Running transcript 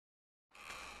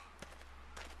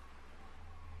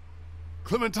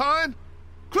Clementine?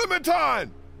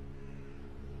 Clementine!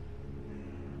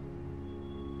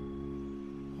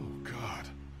 Oh, God.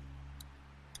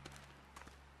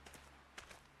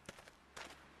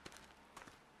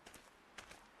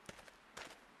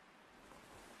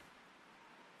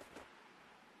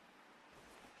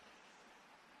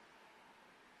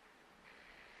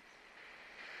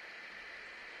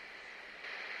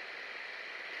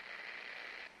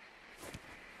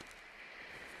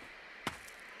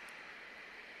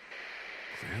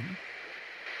 Clem?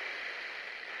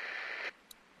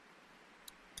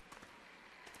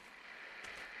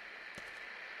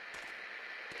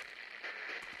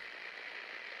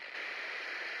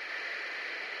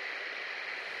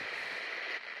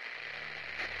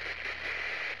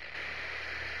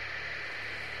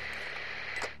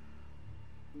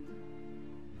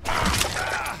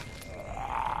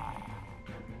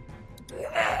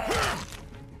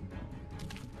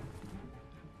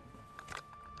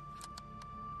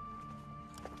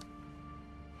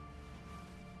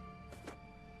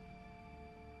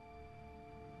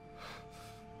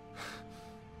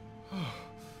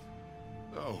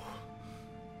 No.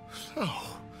 No.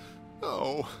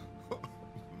 No.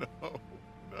 No.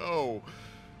 No.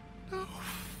 No.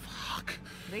 Fuck.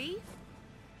 Lee?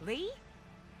 Lee?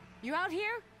 You out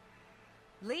here?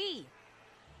 Lee!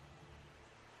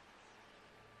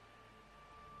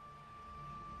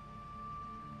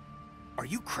 Are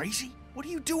you crazy? What are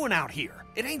you doing out here?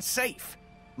 It ain't safe.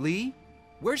 Lee?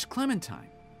 Where's Clementine?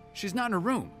 She's not in her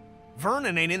room.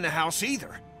 Vernon ain't in the house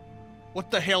either.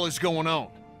 What the hell is going on?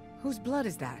 Whose blood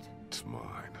is that? It's mine.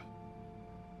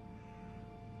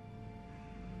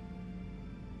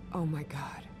 Oh my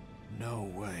god.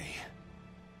 No way.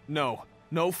 No.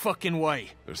 No fucking way.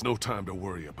 There's no time to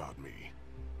worry about me.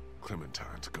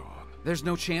 Clementine's gone. There's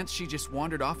no chance she just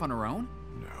wandered off on her own?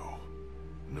 No.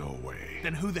 No way.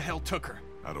 Then who the hell took her?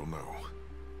 I don't know.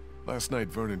 Last night,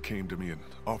 Vernon came to me and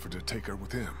offered to take her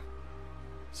with him.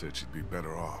 Said she'd be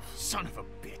better off. Son of a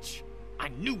bitch. I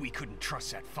knew we couldn't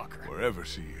trust that fucker. Wherever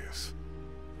she is,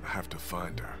 I have to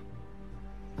find her.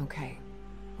 Okay.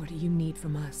 What do you need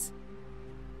from us?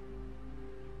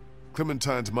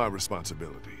 Clementine's my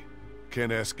responsibility.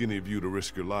 Can't ask any of you to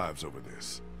risk your lives over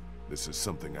this. This is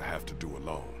something I have to do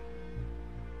alone.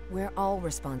 We're all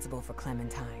responsible for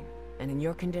Clementine. And in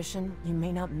your condition, you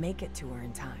may not make it to her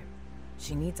in time.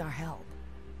 She needs our help.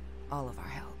 All of our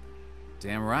help.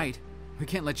 Damn right. We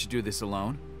can't let you do this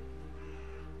alone.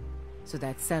 So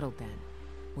that's settled then.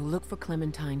 We'll look for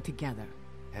Clementine together.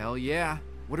 Hell yeah.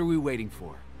 What are we waiting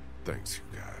for? Thanks,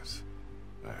 you guys.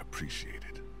 I appreciate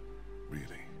it. Really.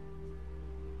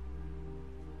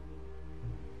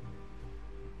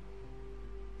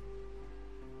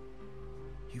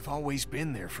 You've always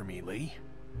been there for me, Lee.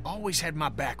 Always had my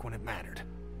back when it mattered.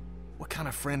 What kind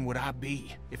of friend would I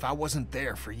be if I wasn't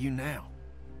there for you now?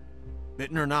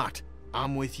 Bitten or not,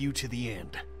 I'm with you to the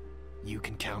end. You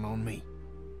can count on me.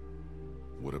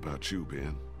 What about you,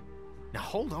 Ben? Now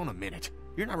hold on a minute.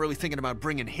 You're not really thinking about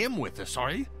bringing him with us,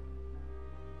 are you?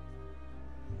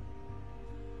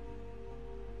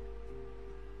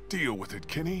 Deal with it,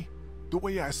 Kenny. The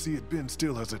way I see it, Ben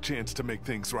still has a chance to make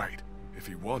things right. If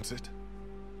he wants it.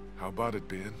 How about it,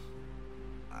 Ben?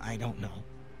 I don't know.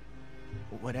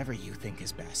 Whatever you think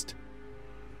is best.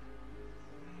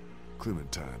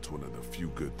 Clementine's one of the few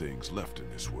good things left in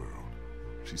this world.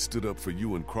 She stood up for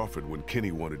you and Crawford when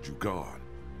Kenny wanted you gone.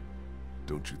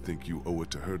 Don't you think you owe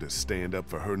it to her to stand up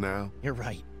for her now? You're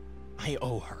right. I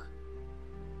owe her.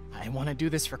 I want to do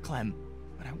this for Clem,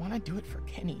 but I want to do it for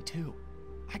Kenny, too.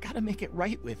 I gotta make it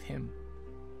right with him.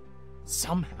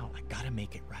 Somehow, I gotta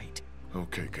make it right.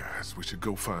 Okay, guys, we should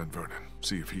go find Vernon,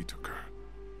 see if he took her.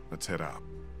 Let's head out.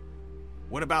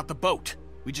 What about the boat?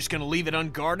 We just gonna leave it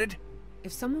unguarded?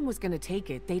 If someone was gonna take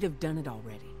it, they'd have done it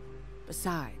already.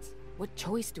 Besides, what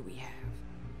choice do we have?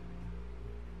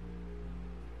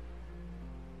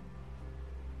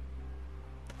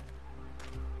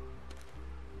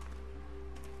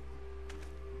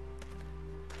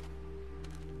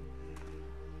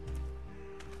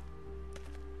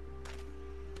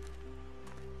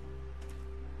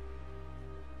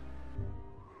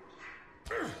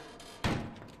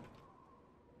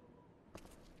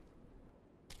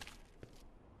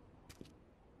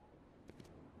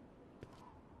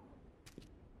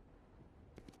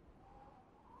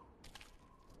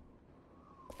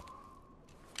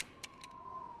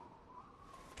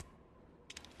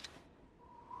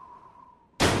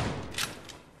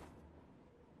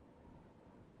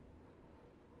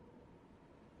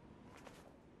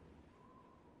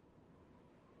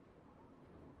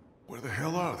 Where the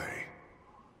hell are they?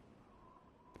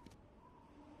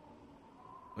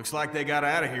 Looks like they got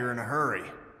out of here in a hurry.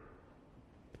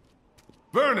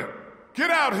 Vernon,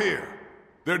 get out here!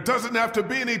 There doesn't have to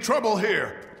be any trouble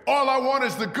here. All I want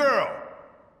is the girl.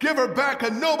 Give her back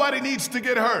and nobody needs to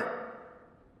get hurt.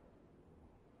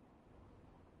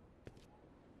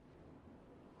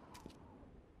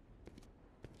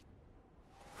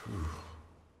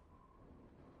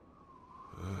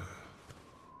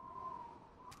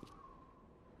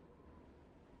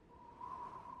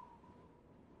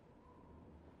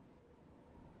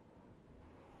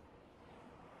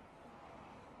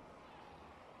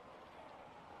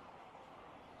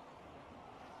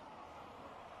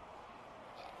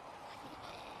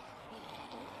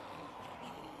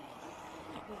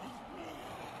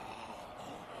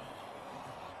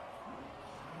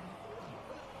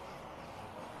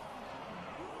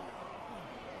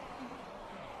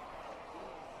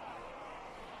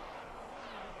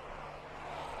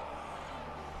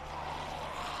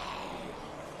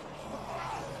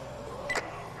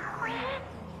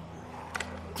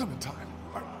 Clementine,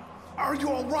 are you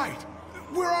all right?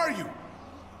 Where are you?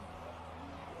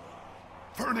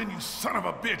 Vernon, you son of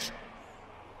a bitch!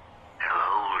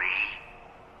 Hello, Lee.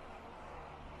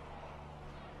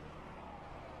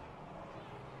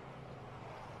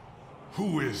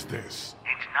 Who is this?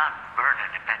 It's not Vernon,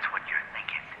 if that's what you're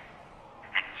thinking.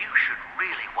 And you should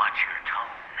really watch your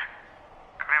tone.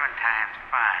 Clementine's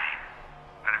fine,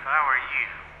 but if I were you,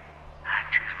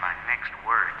 I'd choose my next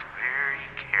words very